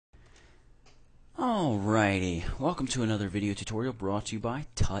Alrighty, welcome to another video tutorial brought to you by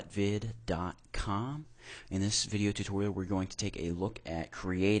tutvid.com. In this video tutorial we're going to take a look at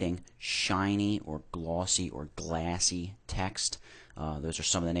creating shiny or glossy or glassy text. Those are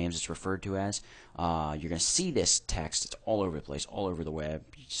some of the names it's referred to as. You're going to see this text, it's all over the place, all over the web,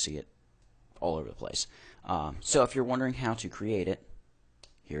 you see it all over the place. So if you're wondering how to create it,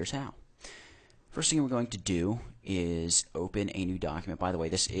 here's how. First thing we're going to do is open a new document. By the way,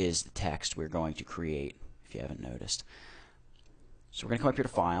 this is the text we're going to create, if you haven't noticed. So we're going to come up here to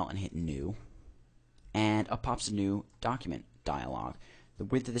File and hit New. And up pops a new document dialog. The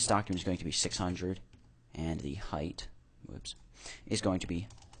width of this document is going to be 600, and the height, is going to be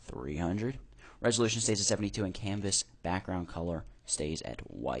 300. Resolution stays at 72, and canvas background color stays at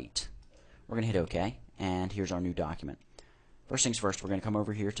white. We're going to hit OK, and here's our new document. First things first, we're going to come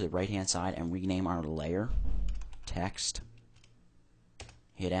over here to the right-hand side and rename our layer text.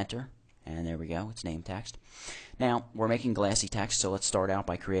 Hit enter, and there we go, it's named text. Now, we're making glassy text, so let's start out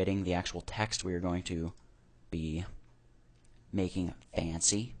by creating the actual text we are going to be making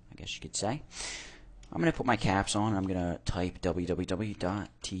fancy, I guess you could say. I'm going to put my caps on, and I'm going to type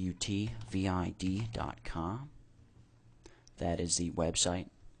www.tutvid.com. That is the website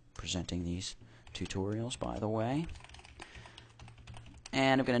presenting these tutorials, by the way.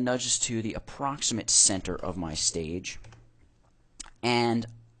 And I'm going to nudge this to the approximate center of my stage. And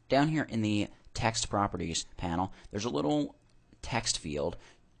down here in the text properties panel, there's a little text field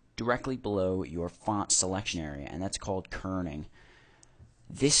directly below your font selection area, and that's called kerning.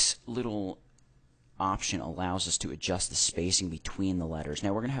 This little option allows us to adjust the spacing between the letters.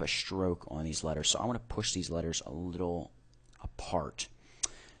 Now we're going to have a stroke on these letters, so I want to push these letters a little apart.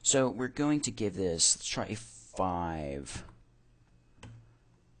 So we're going to give this, let's try a 5.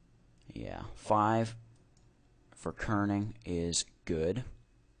 Yeah, 5 for kerning is good.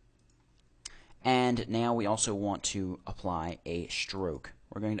 And now we also want to apply a stroke.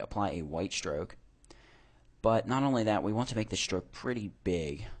 We're going to apply a white stroke. But not only that, we want to make the stroke pretty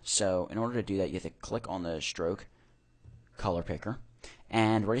big. So in order to do that, you have to click on the stroke color picker.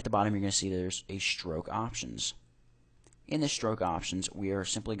 And right at the bottom, you're going to see there's a stroke options. In the stroke options, we are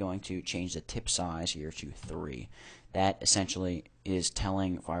simply going to change the tip size here to 3. That essentially is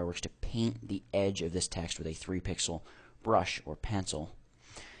telling Fireworks to paint the edge of this text with a 3-pixel brush or pencil.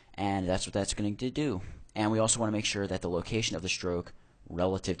 And that's what that's going to do. And we also want to make sure that the location of the stroke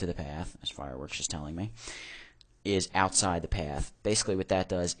relative to the path, as Fireworks is telling me, is outside the path. Basically what that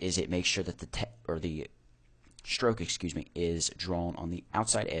does is it makes sure that the stroke, is drawn on the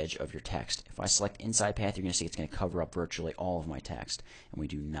outside edge of your text. If I select inside path, you're going to see it's going to cover up virtually all of my text, and we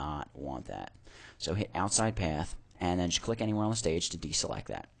do not want that. So hit outside path, and then just click anywhere on the stage to deselect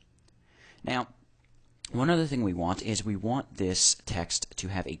that. Now, one other thing we want is we want this text to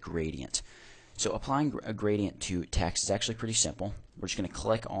have a gradient. So applying a gradient to text is actually pretty simple. We're just going to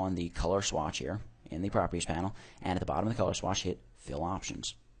click on the color swatch here in the properties panel, and at the bottom of the color swatch, hit Fill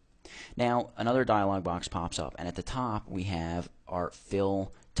Options. Now, another dialog box pops up, and at the top we have our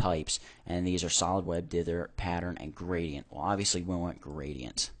fill types, and these are solid web, dither, pattern, and gradient. Well, obviously we want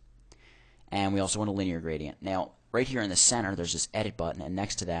gradient. And we also want a linear gradient. Now, right here in the center, there's this edit button, and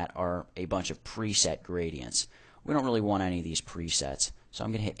next to that are a bunch of preset gradients. We don't really want any of these presets, so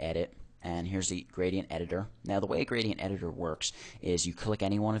I'm going to hit edit, and here's the gradient editor. Now, the way a gradient editor works is you click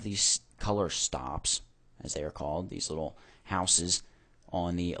any one of these color stops, as they are called, these little houses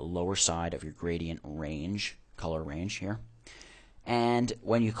on the lower side of your gradient range, color range here. And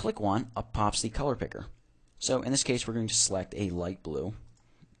when you click one, up pops the color picker. So in this case, we're going to select a light blue.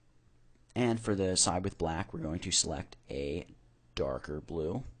 And for the side with black, we're going to select a darker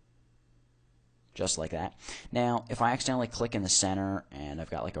blue. Just like that. Now, if I accidentally click in the center and I've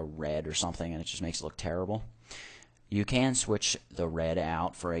got like a red or something and it just makes it look terrible, you can switch the red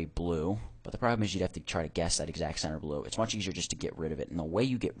out for a blue, but the problem is you'd have to try to guess that exact center blue. It's much easier just to get rid of it, and the way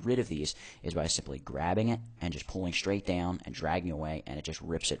you get rid of these is by simply grabbing it and just pulling straight down and dragging away, and it just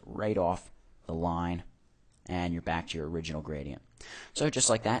rips it right off the line, and you're back to your original gradient. So just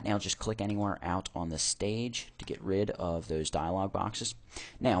like that, now just click anywhere out on the stage to get rid of those dialog boxes.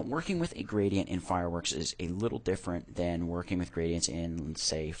 Now, working with a gradient in Fireworks is a little different than working with gradients in,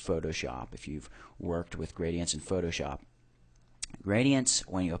 say, Photoshop. If you've worked with gradients in Photoshop, gradients,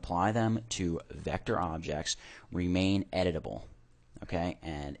 when you apply them to vector objects, remain editable. Okay,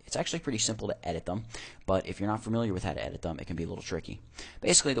 and it's actually pretty simple to edit them, but if you're not familiar with how to edit them, it can be a little tricky.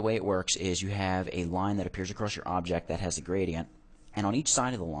 Basically, the way it works is you have a line that appears across your object that has the gradient, and on each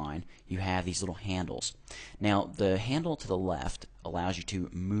side of the line, you have these little handles. Now, the handle to the left allows you to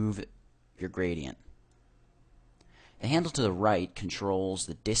move your gradient. The handle to the right controls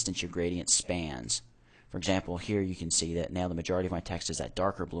the distance your gradient spans. For example, here you can see that now the majority of my text is that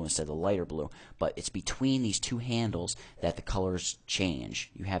darker blue instead of the lighter blue, but it's between these two handles that the colors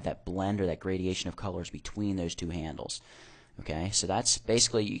change. You have that blend or that gradation of colors between those two handles. Okay, so that's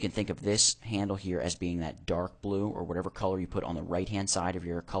basically, you can think of this handle here as being that dark blue or whatever color you put on the right hand side of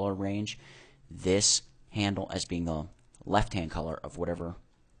your color range. This handle as being the left hand color of whatever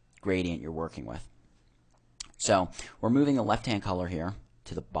gradient you're working with. So we're moving the left hand color here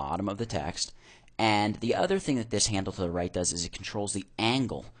to the bottom of the text. And the other thing that this handle to the right does is it controls the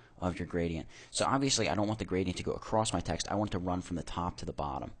angle of your gradient. So obviously I don't want the gradient to go across my text. I want it to run from the top to the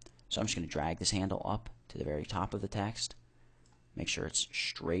bottom. So I'm just going to drag this handle up to the very top of the text. Make sure it's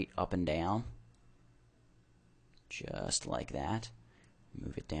straight up and down. Just like that.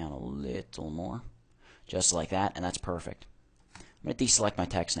 Move it down a little more. Just like that, and that's perfect. I'm going to deselect my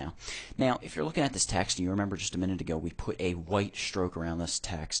text now. Now, if you're looking at this text, and you remember just a minute ago we put a white stroke around this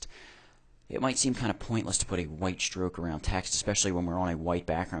text, it might seem kind of pointless to put a white stroke around text, especially when we're on a white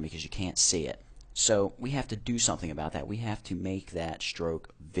background because you can't see it. So we have to do something about that. We have to make that stroke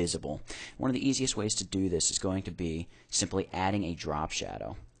visible. One of the easiest ways to do this is going to be simply adding a drop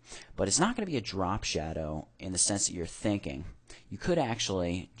shadow. But it's not going to be a drop shadow in the sense that you're thinking. You could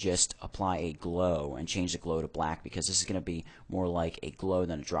actually just apply a glow and change the glow to black because this is going to be more like a glow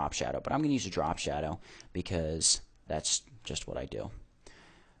than a drop shadow. But I'm going to use a drop shadow because that's just what I do.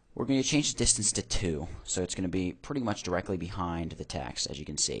 We're going to change the distance to 2, so it's going to be pretty much directly behind the text, as you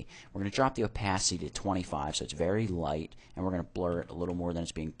can see. We're going to drop the opacity to 25, so it's very light, and we're going to blur it a little more than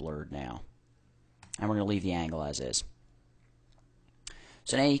it's being blurred now. And we're going to leave the angle as is.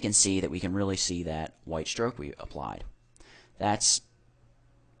 So now you can see that we can really see that white stroke we applied. That's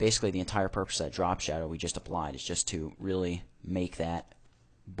basically the entire purpose of that drop shadow we just applied, is just to really make that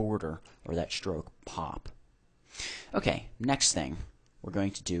border or that stroke pop. Okay, next thing we're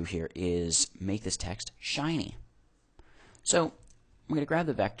going to do here is make this text shiny. So I'm going to grab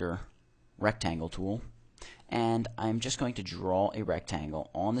the vector rectangle tool, and I'm just going to draw a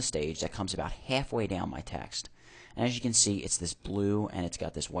rectangle on the stage that comes about halfway down my text. And as you can see, it's this blue and it's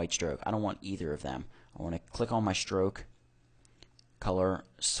got this white stroke. I don't want either of them. I want to click on my stroke color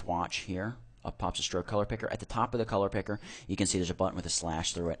swatch here. Up pops a stroke color picker. At the top of the color picker, you can see there's a button with a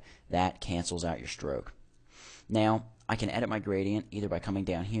slash through it. That cancels out your stroke. Now, I can edit my gradient either by coming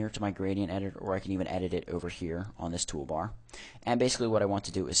down here to my gradient editor, or I can even edit it over here on this toolbar. And basically what I want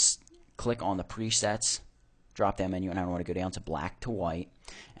to do is click on the presets drop down menu, and I want to go down to black to white,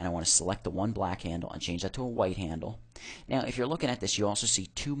 and I want to select the one black handle and change that to a white handle. Now if you're looking at this, you also see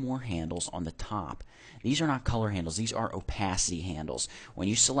two more handles on the top. These are not color handles, these are opacity handles. When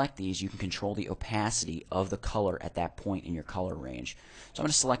you select these, you can control the opacity of the color at that point in your color range. So I'm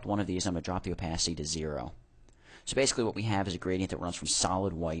going to select one of these, I'm going to drop the opacity to 0. So basically what we have is a gradient that runs from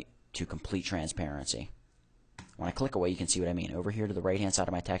solid white to complete transparency. When I click away, you can see what I mean. Over here to the right hand side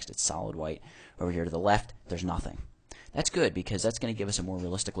of my text, it's solid white. Over here to the left, there's nothing. That's good because that's going to give us a more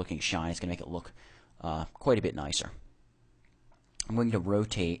realistic looking shine. It's going to make it look quite a bit nicer. I'm going to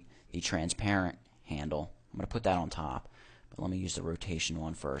rotate the transparent handle. I'm going to put that on top, but let me use the rotation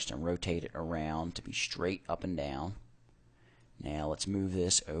one first and rotate it around to be straight up and down. Now let's move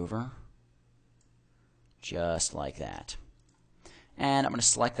this over just like that. And I'm going to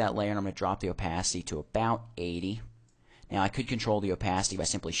select that layer and I'm going to drop the opacity to about 80. Now I could control the opacity by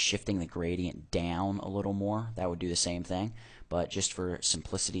simply shifting the gradient down a little more. That would do the same thing, but just for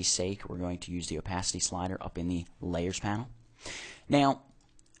simplicity's sake, we're going to use the opacity slider up in the layers panel. Now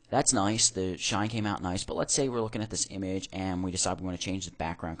that's nice, the shine came out nice, but let's say we're looking at this image and we decide we want to change the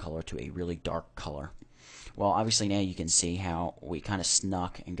background color to a really dark color. Well, obviously now you can see how we kind of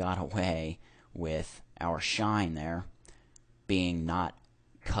snuck and got away with our shine there being not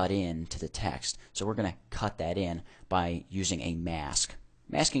cut in to the text. So we're going to cut that in by using a mask.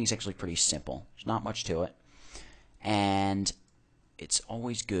 Masking is actually pretty simple. There's not much to it. And it's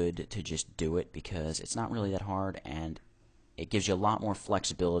always good to just do it because it's not really that hard and it gives you a lot more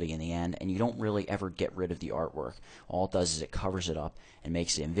flexibility in the end, and you don't really ever get rid of the artwork. All it does is it covers it up and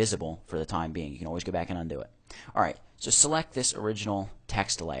makes it invisible for the time being. You can always go back and undo it. Alright, so select this original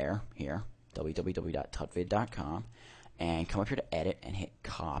text layer here, www.tutvid.com, and come up here to edit and hit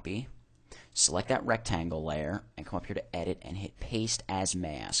copy. Select that rectangle layer and come up here to edit and hit paste as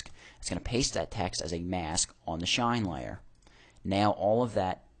mask. It's going to paste that text as a mask on the shine layer. Now all of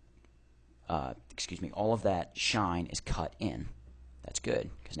that all of that shine is cut in. That's good,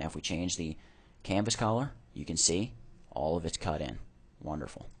 because now if we change the canvas color, you can see all of it's cut in.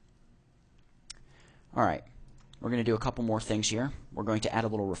 Wonderful. Alright, we're going to do a couple more things here. We're going to add a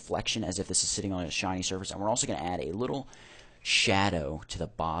little reflection as if this is sitting on a shiny surface, and we're also going to add a little shadow to the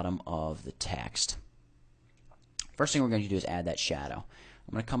bottom of the text. First thing we're going to do is add that shadow.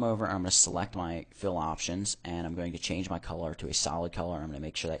 I'm going to come over and I'm going to select my fill options, and I'm going to change my color to a solid color. I'm going to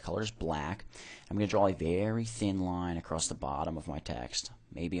make sure that color is black. I'm going to draw a very thin line across the bottom of my text,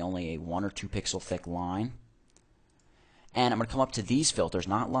 maybe only a 1 or 2 pixel thick line. And I'm going to come up to these filters,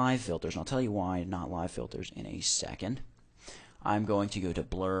 not live filters, and I'll tell you why not live filters in a second. I'm going to go to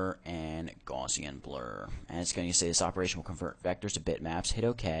blur and Gaussian blur, and it's going to say this operation will convert vectors to bitmaps. Hit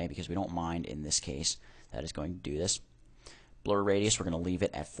OK because we don't mind in this case that is going to do this. Blur radius, we're going to leave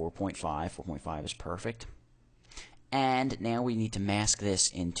it at 4.5. 4.5 is perfect. And now we need to mask this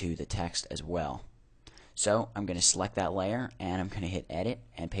into the text as well. So I'm going to select that layer, and I'm going to hit edit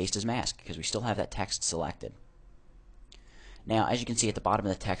and paste as mask because we still have that text selected. Now, as you can see at the bottom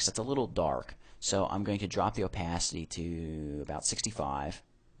of the text, it's a little dark. So I'm going to drop the opacity to about 65,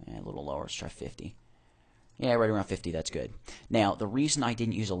 and a little lower, let's try 50. Yeah, right around 50, that's good. Now, the reason I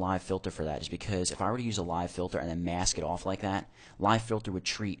didn't use a live filter for that is because if I were to use a live filter and then mask it off like that, live filter would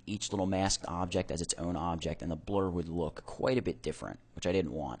treat each little masked object as its own object, and the blur would look quite a bit different, which I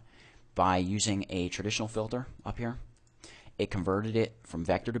didn't want. By using a traditional filter up here, it converted it from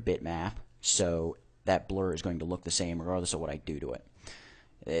vector to bitmap, so that blur is going to look the same regardless of what I do to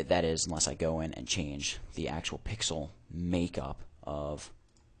it. That is, unless I go in and change the actual pixel makeup of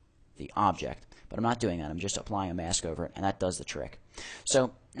the object. But I'm not doing that. I'm just applying a mask over it, and that does the trick.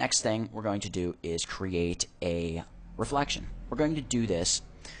 So next thing we're going to do is create a reflection. We're going to do this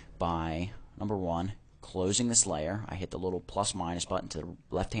by, number one, closing this layer. I hit the little plus minus button to the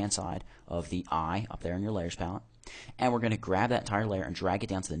left-hand side of the eye up there in your layers palette. And we're going to grab that entire layer and drag it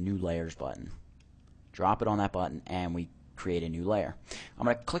down to the new layers button. Drop it on that button, and we create a new layer. I'm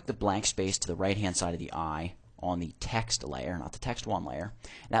going to click the blank space to the right-hand side of the eye on the text layer, not the text 1 layer.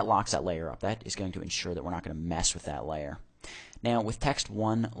 That locks that layer up. That is going to ensure that we're not going to mess with that layer. Now, with text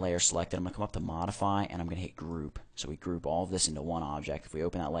 1 layer selected, I'm going to come up to modify, and I'm going to hit group. So we group all of this into one object. If we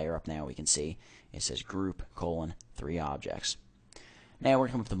open that layer up now, we can see it says group, 3 objects. Now we're going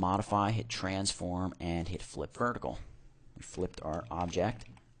to come up to modify, hit transform, and hit flip vertical. We flipped our object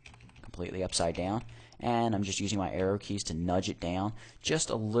completely upside down, and I'm just using my arrow keys to nudge it down just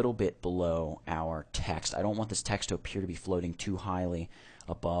a little bit below our text. I don't want this text to appear to be floating too highly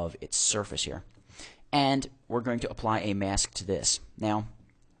above its surface here. And we're going to apply a mask to this. Now,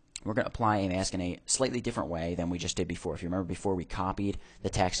 we're going to apply a mask in a slightly different way than we just did before. If you remember before, we copied the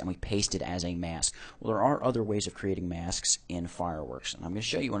text and we pasted as a mask. Well, there are other ways of creating masks in Fireworks, and I'm going to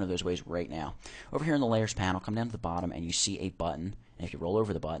show you one of those ways right now. Over here in the Layers panel, come down to the bottom and you see a button, and if you roll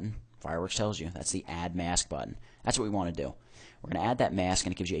over the button, Fireworks tells you that's the Add Mask button. That's what we want to do. We're going to add that mask,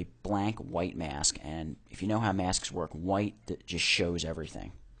 and it gives you a blank white mask, and if you know how masks work, white just shows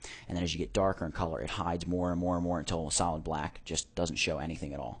everything. And then as you get darker in color, it hides more and more and more until solid black just doesn't show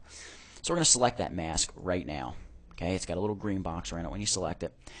anything at all. So we're going to select that mask right now. Okay, it's got a little green box around it when you select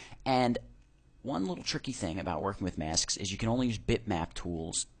it. And one little tricky thing about working with masks is you can only use bitmap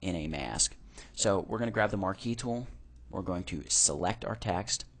tools in a mask. So we're going to grab the marquee tool. We're going to select our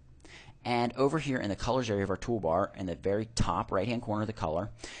text. And over here in the colors area of our toolbar, in the very top right-hand corner of the color,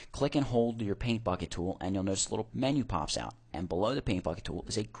 click and hold your paint bucket tool, and you'll notice a little menu pops out. And below the paint bucket tool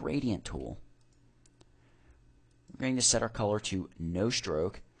is a gradient tool. We're going to set our color to no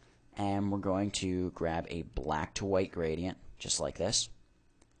stroke, and we're going to grab a black to white gradient, just like this.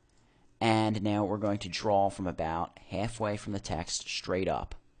 And now we're going to draw from about halfway from the text straight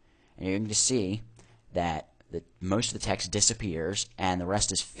up. And you're going to see that most of the text disappears and the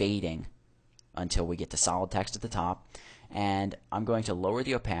rest is fading until we get to solid text at the top. And I'm going to lower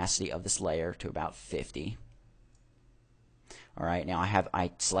the opacity of this layer to about 50. Alright, now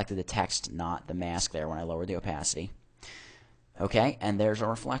I selected the text, not the mask there when I lowered the opacity. Okay, and there's our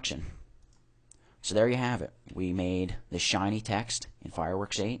reflection. So there you have it. We made the shiny text in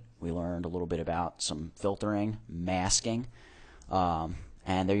Fireworks 8. We learned a little bit about some filtering, masking,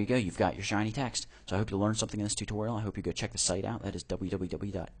 and there you go, you've got your shiny text. So I hope you learned something in this tutorial. I hope you go check the site out. That is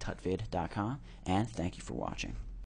www.tutvid.com, and thank you for watching.